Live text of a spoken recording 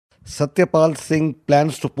Satyapal Singh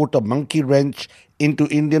plans to put a monkey wrench into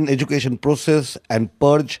Indian education process and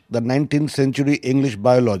purge the 19th century English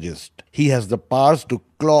biologist. He has the powers to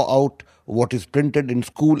claw out what is printed in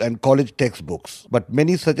school and college textbooks. But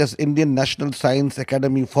many, such as Indian National Science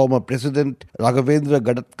Academy former president Raghavendra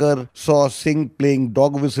Gadatkar, saw Singh playing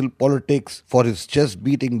dog whistle politics for his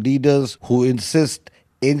chest-beating leaders who insist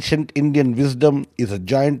ancient Indian wisdom is a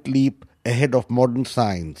giant leap ahead of modern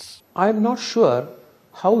science. I am not sure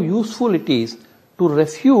how useful it is to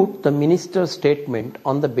refute the minister's statement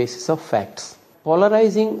on the basis of facts.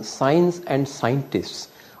 Polarizing science and scientists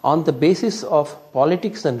on the basis of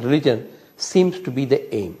politics and religion seems to be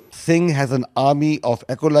the aim. Singh has an army of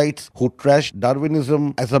acolytes who trash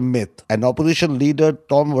Darwinism as a myth. An opposition leader,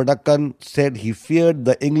 Tom Vadakan, said he feared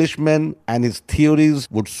the Englishman and his theories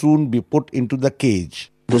would soon be put into the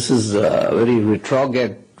cage. This is a very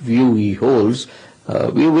retrograde view he holds.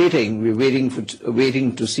 We're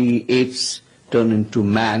waiting to see apes turn into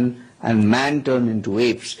man and man turn into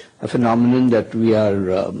apes, a phenomenon that we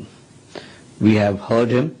have heard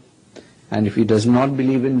him. And if he does not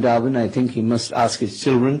believe in Darwin, I think he must ask his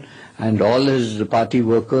children and all his party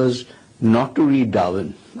workers not to read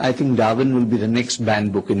Darwin. I think Darwin will be the next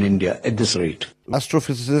banned book in India at this rate.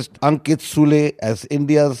 Astrophysicist Ankit Sule, as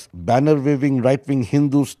India's banner-waving right-wing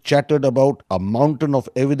Hindus chattered about a mountain of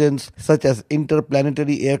evidence such as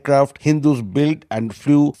interplanetary aircraft Hindus built and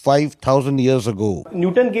flew 5,000 years ago.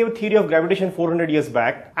 Newton gave a theory of gravitation 400 years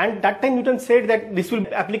back, and that time Newton said that this will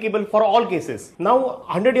be applicable for all cases. Now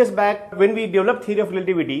 100 years back, when we developed theory of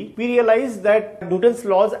relativity, we realized that Newton's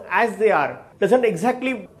laws as they are doesn't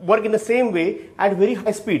exactly work in the same way at very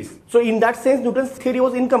high speeds. So in that sense, Newton's theory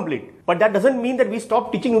was incomplete. But that doesn't mean that we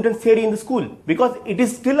stop teaching Newton's theory in the school, because it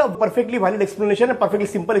is still a perfectly valid explanation, a perfectly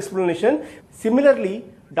simple explanation. Similarly,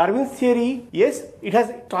 Darwin's theory, yes, it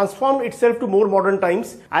has transformed itself to more modern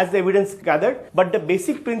times as the evidence gathered, but the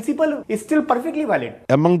basic principle is still perfectly valid.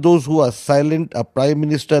 Among those who are silent are Prime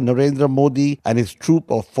Minister Narendra Modi and his troop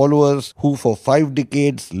of followers who for 5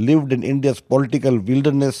 decades lived in India's political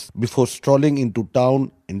wilderness before strolling into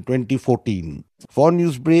town in 2014. For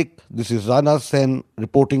Newsbreak, this is Rana Senn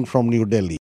reporting from New Delhi.